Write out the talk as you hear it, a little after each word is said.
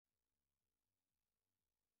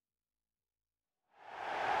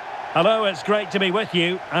Hello, it's great to be with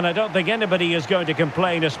you, and I don't think anybody is going to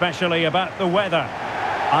complain, especially about the weather.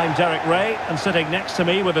 I'm Derek Ray, and sitting next to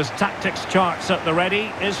me with his tactics charts at the ready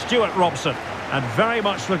is Stuart Robson. And very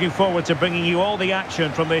much looking forward to bringing you all the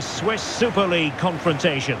action from this Swiss Super League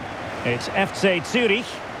confrontation. It's FC Zurich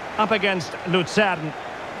up against Luzern.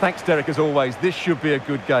 Thanks, Derek, as always. This should be a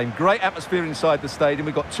good game. Great atmosphere inside the stadium.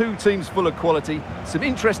 We've got two teams full of quality, some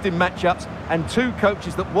interesting matchups, and two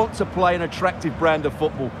coaches that want to play an attractive brand of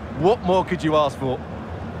football. What more could you ask for?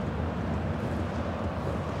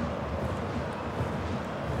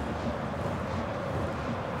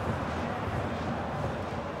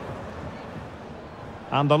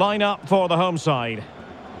 And the lineup for the home side.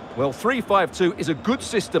 Well, 3-5-2 is a good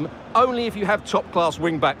system only if you have top-class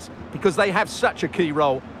wing-backs, because they have such a key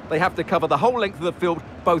role. They have to cover the whole length of the field,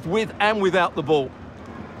 both with and without the ball.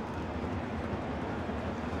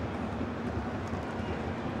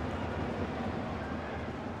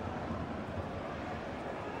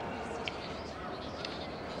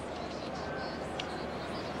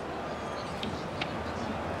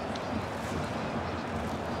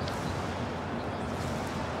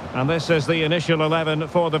 And this is the initial 11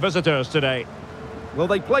 for the visitors today. Well,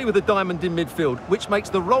 they play with a diamond in midfield, which makes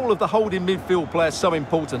the role of the holding midfield player so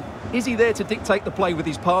important. Is he there to dictate the play with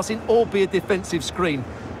his passing or be a defensive screen?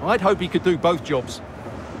 I'd hope he could do both jobs.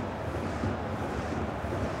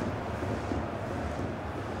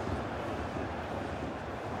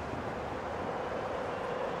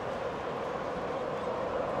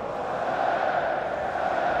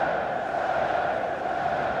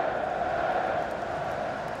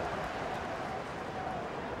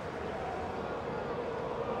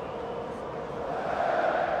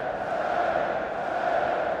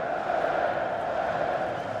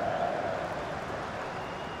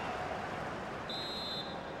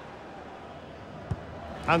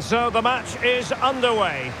 And so the match is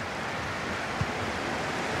underway.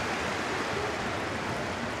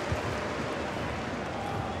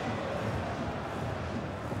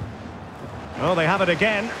 Oh, they have it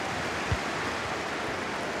again.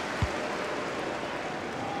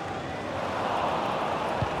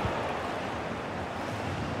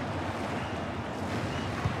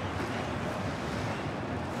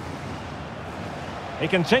 He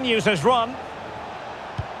continues his run.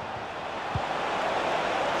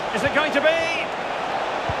 Is it going to be?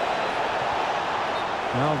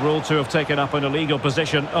 Well, ruled to have taken up an illegal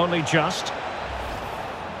position, only just.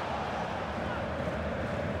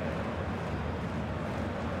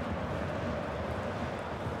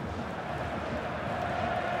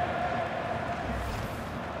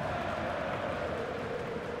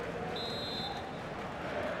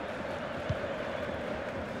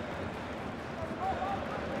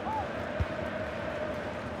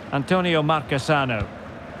 Antonio Marchesano.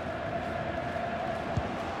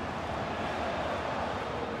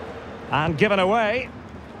 And given away.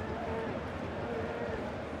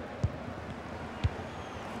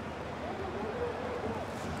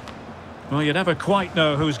 Well, you never quite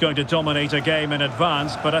know who's going to dominate a game in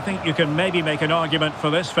advance, but I think you can maybe make an argument for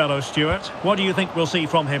this fellow, Stuart. What do you think we'll see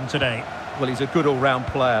from him today? Well, he's a good all-round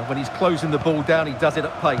player. When he's closing the ball down, he does it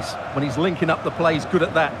at pace. When he's linking up the play, he's good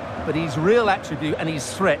at that. But his real attribute and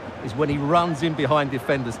his threat is when he runs in behind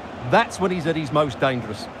defenders. That's when he's at his most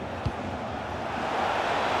dangerous.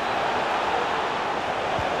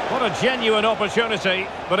 What a genuine opportunity,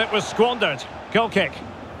 but it was squandered. Goal kick.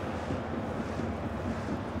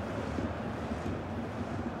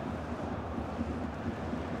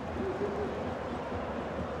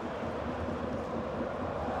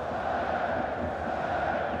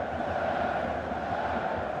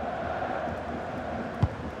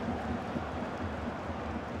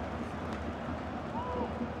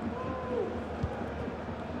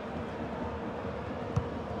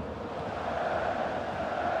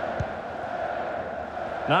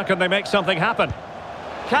 Now can they make something happen?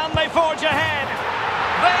 Can they forge ahead?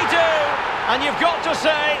 They do! And you've got to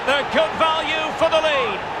say they're good value for the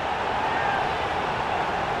lead.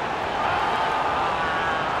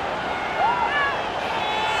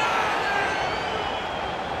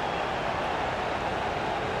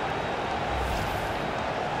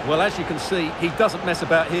 Well, as you can see, he doesn't mess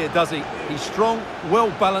about here, does he? He's strong,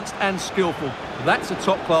 well-balanced and skillful. That's a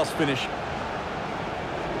top-class finish.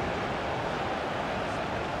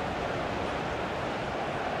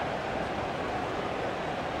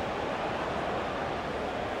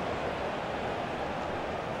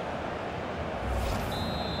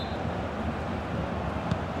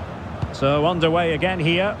 So underway again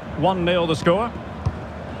here, 1-0 the score.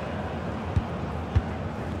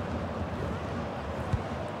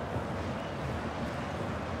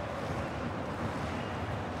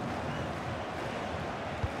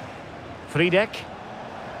 Friedek.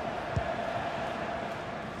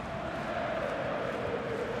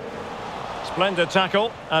 Splendid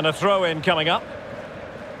tackle, and a throw-in coming up.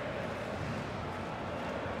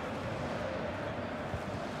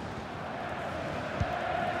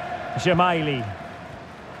 Jamaili.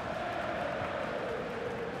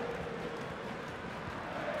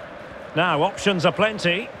 Now, options are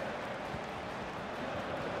plenty.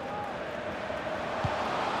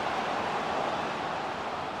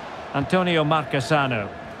 Antonio Marchesano.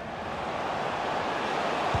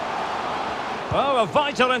 Oh, a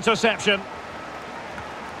vital interception.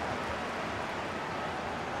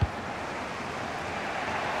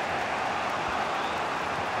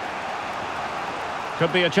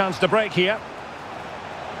 Could be a chance to break here.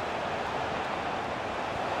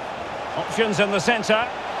 Options in the centre.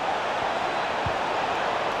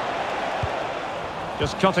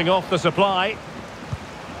 Just cutting off the supply.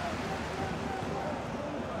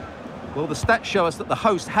 Well, the stats show us that the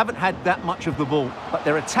hosts haven't had that much of the ball, but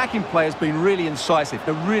their attacking play has been really incisive.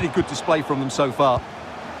 A really good display from them so far.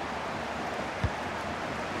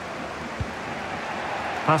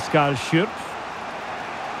 Pascal Schürpf.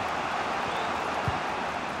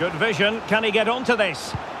 Good vision. Can he get onto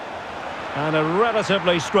this? And a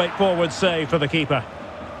relatively straightforward save for the keeper.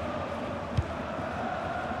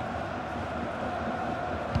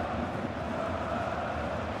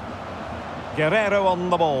 Guerrero on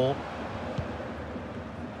the ball.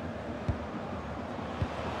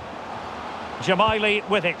 Jamaili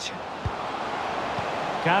with it.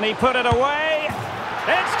 Can he put it away?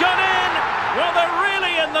 It's gone in! Well, they're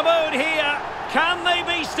really in the mood here. Can they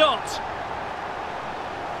be stopped?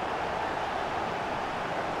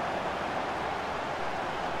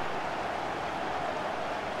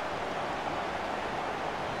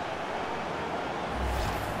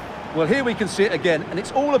 Well, here we can see it again, and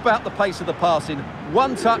it's all about the pace of the passing.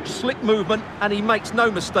 One touch, slick movement, and he makes no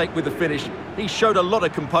mistake with the finish. He showed a lot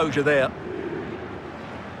of composure there.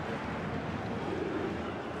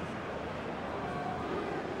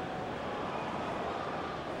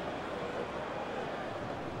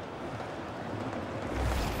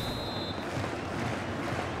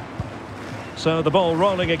 So the ball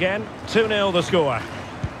rolling again. 2-0 the score.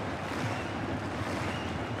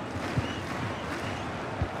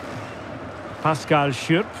 Pascal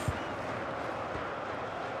Schürpf.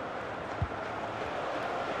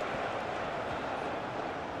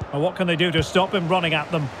 Well, what can they do to stop him running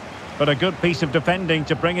at them? But a good piece of defending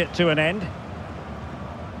to bring it to an end.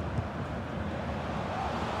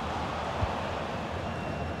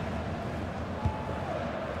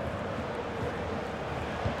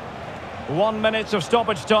 One minute of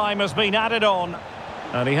stoppage time has been added on.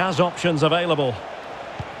 And he has options available.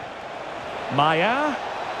 Maya.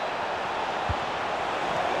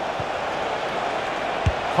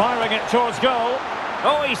 Firing it towards goal.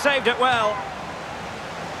 Oh, he saved it well.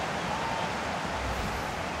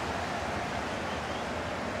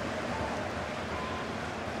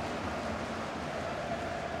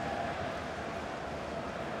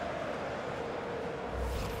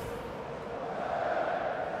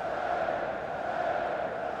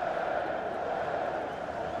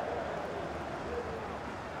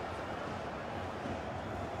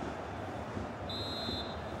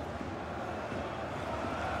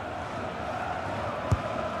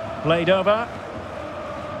 Played over.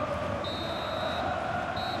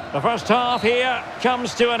 The first half here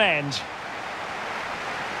comes to an end.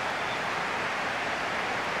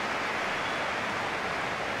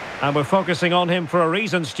 And we're focusing on him for a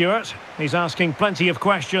reason, Stuart. He's asking plenty of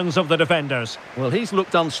questions of the defenders. Well, he's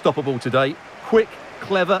looked unstoppable today. Quick,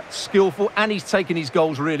 clever, skillful, and he's taken his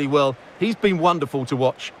goals really well. He's been wonderful to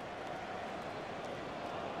watch.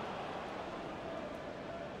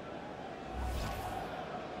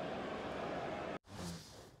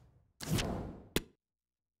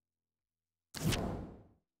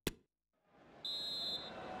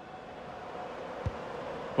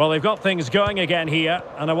 Well, they've got things going again here,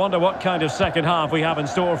 and I wonder what kind of second half we have in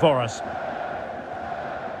store for us.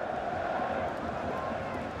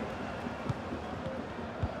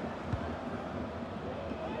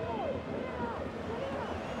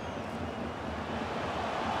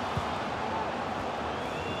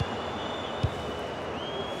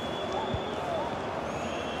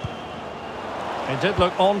 It did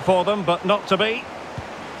look on for them, but not to be.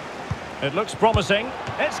 It looks promising.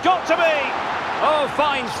 It's got to be! Oh,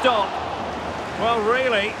 fine stop. Well,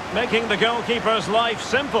 really, making the goalkeeper's life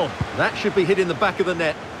simple. That should be hitting the back of the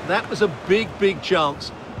net. That was a big, big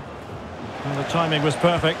chance. Well, the timing was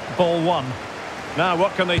perfect. Ball one. Now,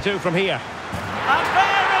 what can they do from here? And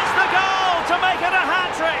there is the goal to make it a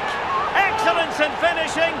hat-trick. Excellent. Excellence in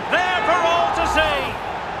finishing, there for all to see.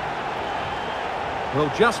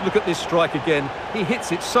 Well, just look at this strike again. He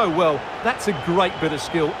hits it so well. That's a great bit of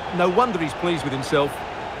skill. No wonder he's pleased with himself.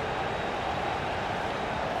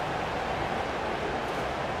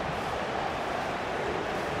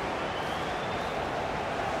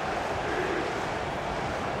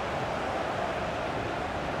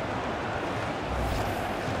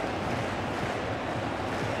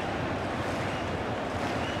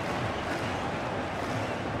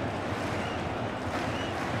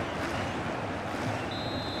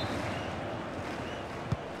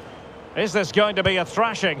 Is this going to be a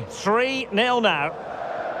thrashing? 3-0 now.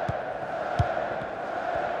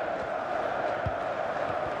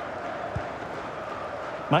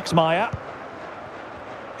 Max Meyer.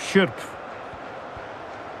 Schürpf.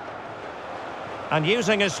 And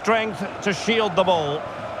using his strength to shield the ball.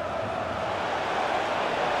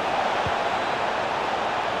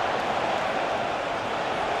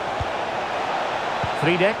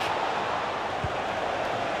 Friedeck.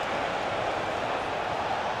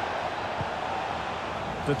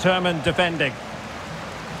 Determined defending.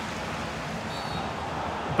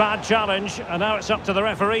 Bad challenge, and now it's up to the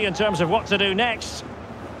referee in terms of what to do next.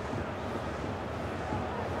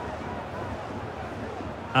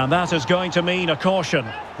 And that is going to mean a caution.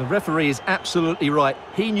 The referee is absolutely right.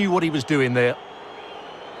 He knew what he was doing there.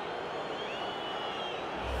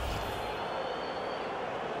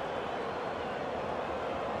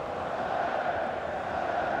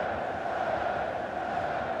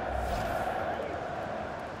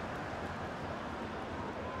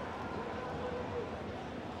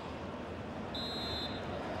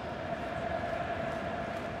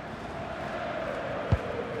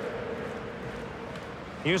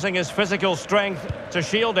 Using his physical strength to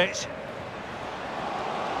shield it.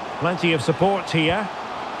 Plenty of support here.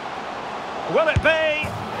 Will it be?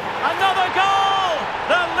 Another goal!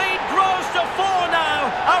 The lead grows to 4 now.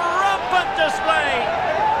 A rampant display.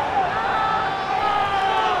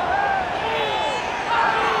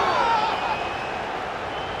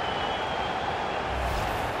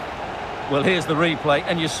 Well, here's the replay,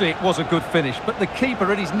 and you see it was a good finish. But the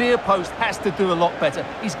keeper at his near post has to do a lot better.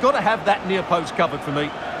 He's got to have that near post covered for me.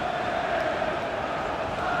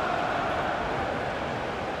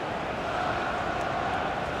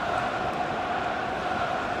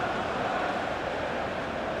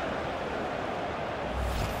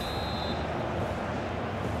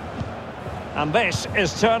 And this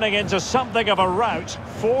is turning into something of a rout.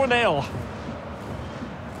 4-0.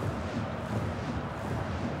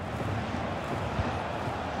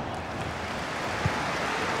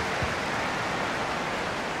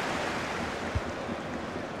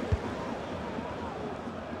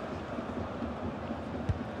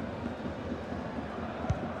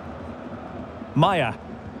 Meyer.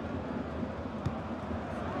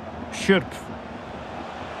 Schürpf.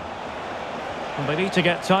 And they need to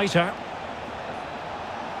get tighter.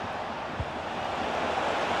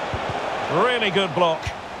 Really good block.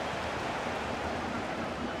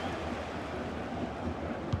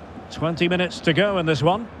 20 minutes to go in this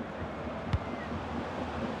one.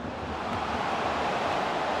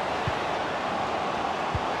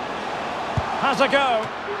 Has a go.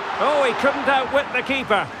 Oh, he couldn't outwit the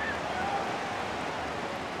keeper.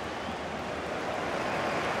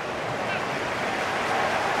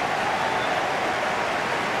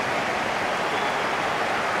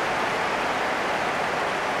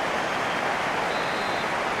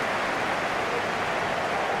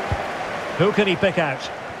 Who can he pick out?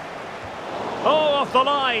 Oh, off the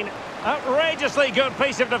line. Outrageously good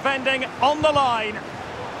piece of defending on the line.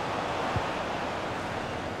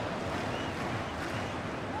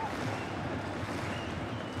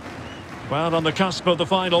 Well, on the cusp of the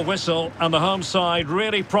final whistle, and the home side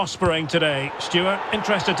really prospering today. Stuart,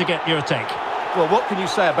 interested to get your take. Well, what can you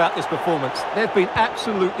say about this performance? They've been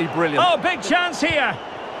absolutely brilliant. Oh, big chance here.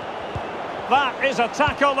 That is a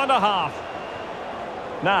tackle and a half.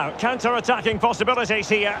 Now, counter-attacking possibilities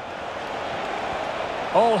here.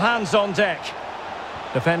 All hands on deck.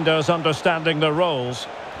 Defenders understanding their roles.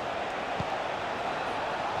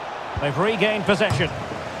 They've regained possession.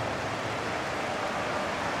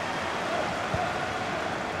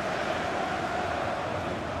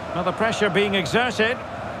 Now the pressure being exerted.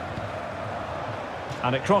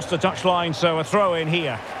 And it crossed the touchline, so a throw in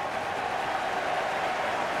here.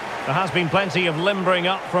 There has been plenty of limbering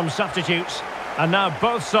up from substitutes. And now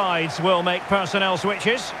both sides will make personnel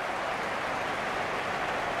switches.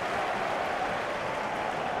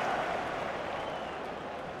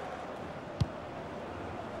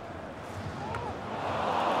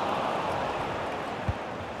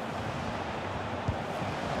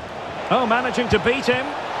 Oh, managing to beat him.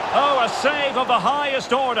 Oh, a save of the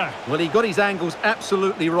highest order. Well, he got his angles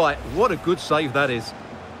absolutely right. What a good save that is.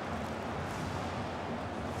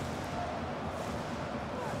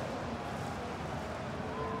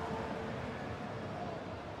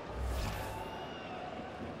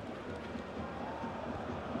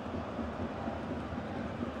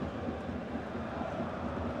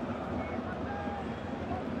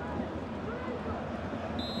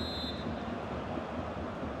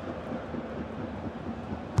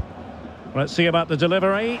 Let's see about the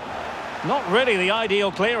delivery. Not really the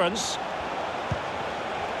ideal clearance.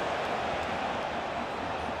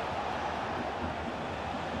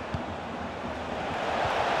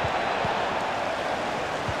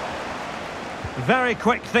 Very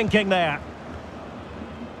quick thinking there.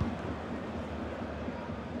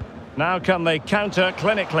 Now can they counter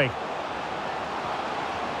clinically?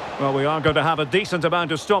 Well, we are going to have a decent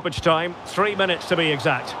amount of stoppage time. 3 minutes to be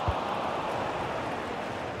exact.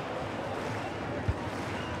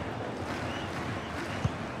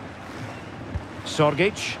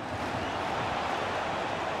 Sorgic.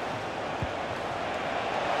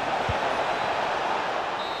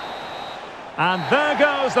 And there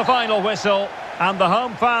goes the final whistle. And the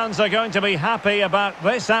home fans are going to be happy about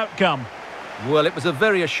this outcome. Well, it was a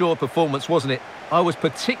very assured performance, wasn't it? I was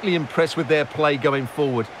particularly impressed with their play going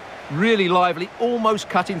forward. Really lively, almost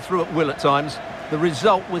cutting through at will at times. The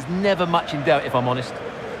result was never much in doubt, if I'm honest.